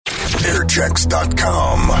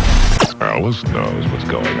Airchecks.com. Alice knows what's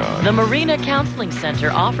going on. The Marina Counseling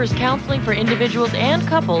Center offers counseling for individuals and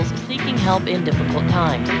couples seeking help in difficult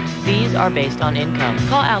times. Fees are based on income.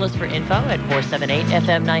 Call Alice for info at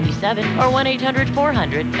 478-FM97 or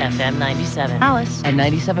 1-800-400-FM97. Alice at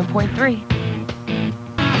 97.3.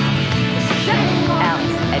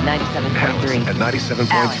 Alice at 97.3. At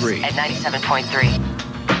 97.3. At 97.3.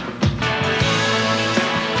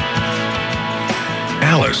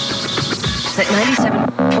 Alice. At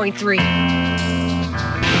 97.3.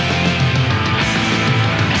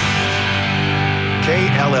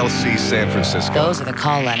 KLLC San Francisco. Those are the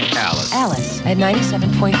call letters. Alice. Alice at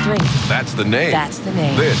 97.3. That's the name. That's the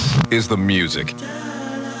name. This is the music.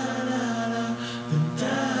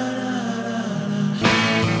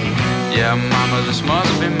 Yeah, mama, this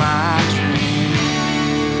must be my dream.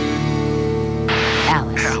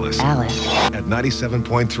 Alice. Alice. At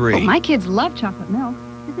 97.3. My kids love chocolate milk.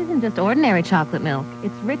 This isn't just ordinary chocolate milk.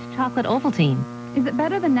 It's rich chocolate Ovaltine. Is it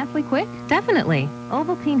better than Nestle Quick? Definitely.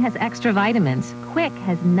 Ovaltine has extra vitamins. Quick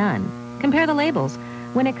has none. Compare the labels.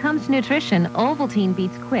 When it comes to nutrition, Ovaltine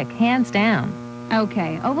beats Quick, hands down.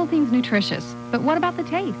 Okay, Ovaltine's nutritious. But what about the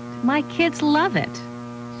taste? My kids love it.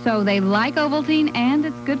 So they like Ovaltine and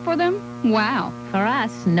it's good for them? Wow. For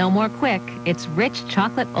us, no more Quick. It's rich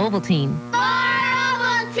chocolate Ovaltine.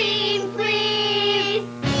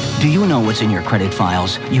 Do you know what's in your credit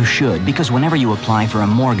files? You should, because whenever you apply for a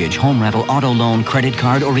mortgage, home rental, auto loan, credit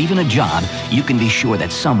card, or even a job, you can be sure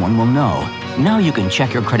that someone will know. Now you can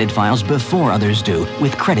check your credit files before others do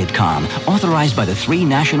with CreditCom, authorized by the 3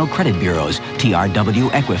 national credit bureaus,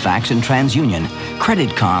 TRW, Equifax, and TransUnion.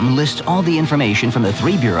 CreditCom lists all the information from the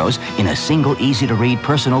 3 bureaus in a single, easy-to-read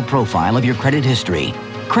personal profile of your credit history.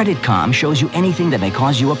 CreditCom shows you anything that may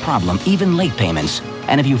cause you a problem, even late payments.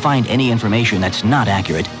 And if you find any information that's not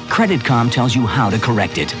accurate, CreditCom tells you how to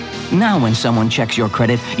correct it. Now when someone checks your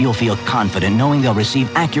credit, you'll feel confident knowing they'll receive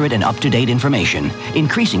accurate and up-to-date information,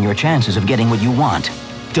 increasing your chances of getting what you want.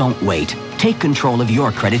 Don't wait. Take control of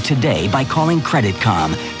your credit today by calling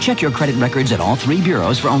CreditCom. Check your credit records at all 3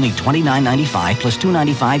 bureaus for only $29.95 plus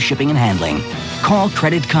 $2.95 shipping and handling. Call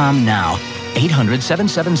CreditCom now.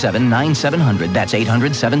 800-777-9700. That's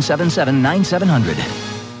 800-777-9700.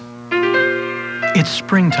 It's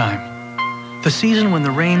springtime, the season when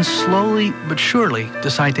the rains slowly but surely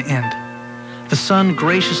decide to end. The sun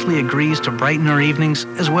graciously agrees to brighten our evenings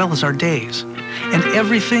as well as our days. And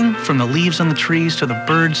everything from the leaves on the trees to the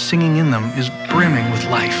birds singing in them is brimming with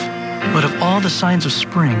life. But of all the signs of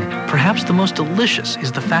spring, perhaps the most delicious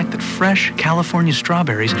is the fact that fresh California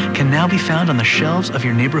strawberries can now be found on the shelves of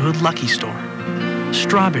your neighborhood Lucky store.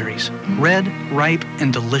 Strawberries, red, ripe,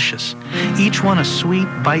 and delicious. Each one a sweet,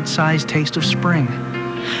 bite-sized taste of spring.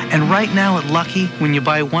 And right now at Lucky, when you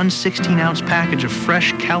buy one 16-ounce package of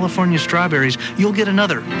fresh California strawberries, you'll get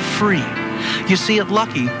another free. You see, at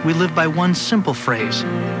Lucky, we live by one simple phrase: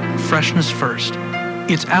 freshness first.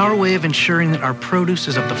 It's our way of ensuring that our produce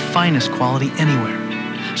is of the finest quality anywhere.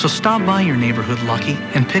 So stop by your neighborhood Lucky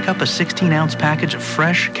and pick up a 16-ounce package of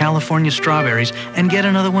fresh California strawberries and get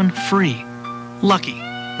another one free. Lucky,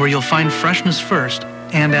 where you'll find freshness first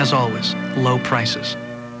and, as always, low prices.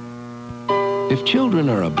 If children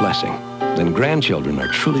are a blessing, then grandchildren are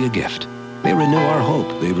truly a gift. They renew our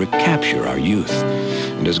hope. They recapture our youth.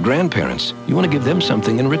 And as grandparents, you want to give them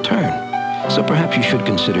something in return. So perhaps you should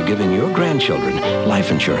consider giving your grandchildren life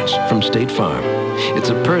insurance from State Farm. It's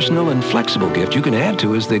a personal and flexible gift you can add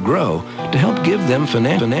to as they grow to help give them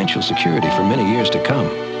financial security for many years to come.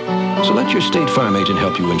 So let your State Farm agent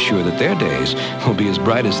help you ensure that their days will be as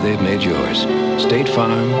bright as they've made yours. State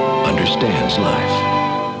Farm understands life.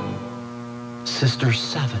 Sister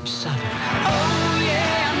 7.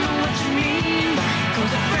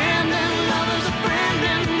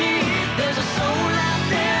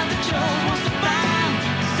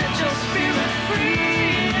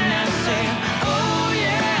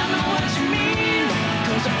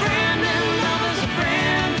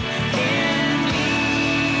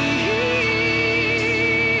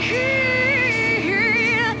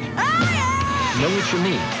 Know What You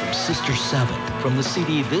Mean from Sister 7 from the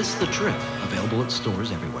CD This the Trip, available at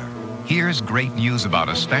stores everywhere. Here's great news about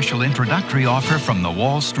a special introductory offer from the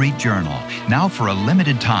Wall Street Journal. Now, for a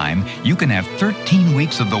limited time, you can have 13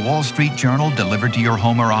 weeks of the Wall Street Journal delivered to your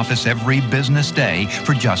home or office every business day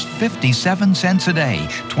for just 57 cents a day,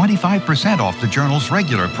 25% off the Journal's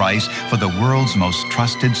regular price for the world's most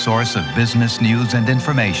trusted source of business news and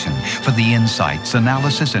information, for the insights,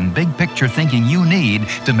 analysis, and big picture thinking you need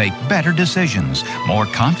to make better decisions, more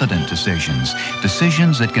confident decisions,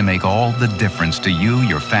 decisions that can make all the difference to you,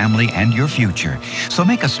 your family, and your future. So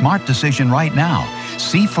make a smart decision right now.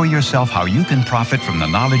 See for yourself how you can profit from the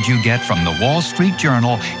knowledge you get from the Wall Street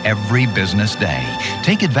Journal every business day.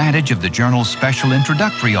 Take advantage of the Journal's special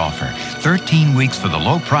introductory offer, 13 weeks for the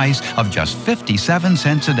low price of just 57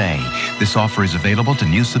 cents a day. This offer is available to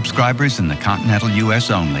new subscribers in the continental U.S.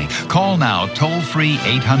 only. Call now, toll-free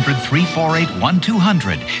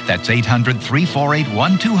 800-348-1200. That's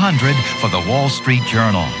 800-348-1200 for the Wall Street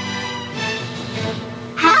Journal.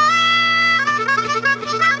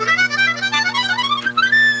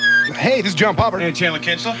 Hey, this is John Popper. And Chandler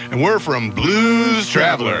Kinsler. And we're from Blues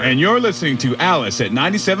Traveler. And you're listening to Alice at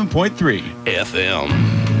 97.3 FM.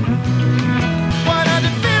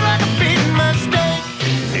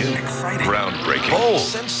 New, exciting, groundbreaking, bold,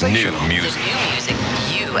 sensational, The new music. new music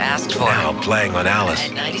you asked for. Now playing on Alice.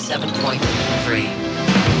 At 97.3.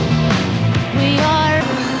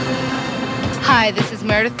 Hi, this is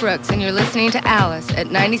Meredith Brooks, and you're listening to Alice at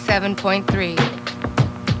 97.3.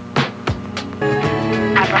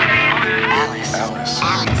 Alice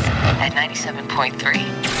at 97.3.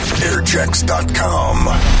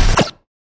 Airchecks.com.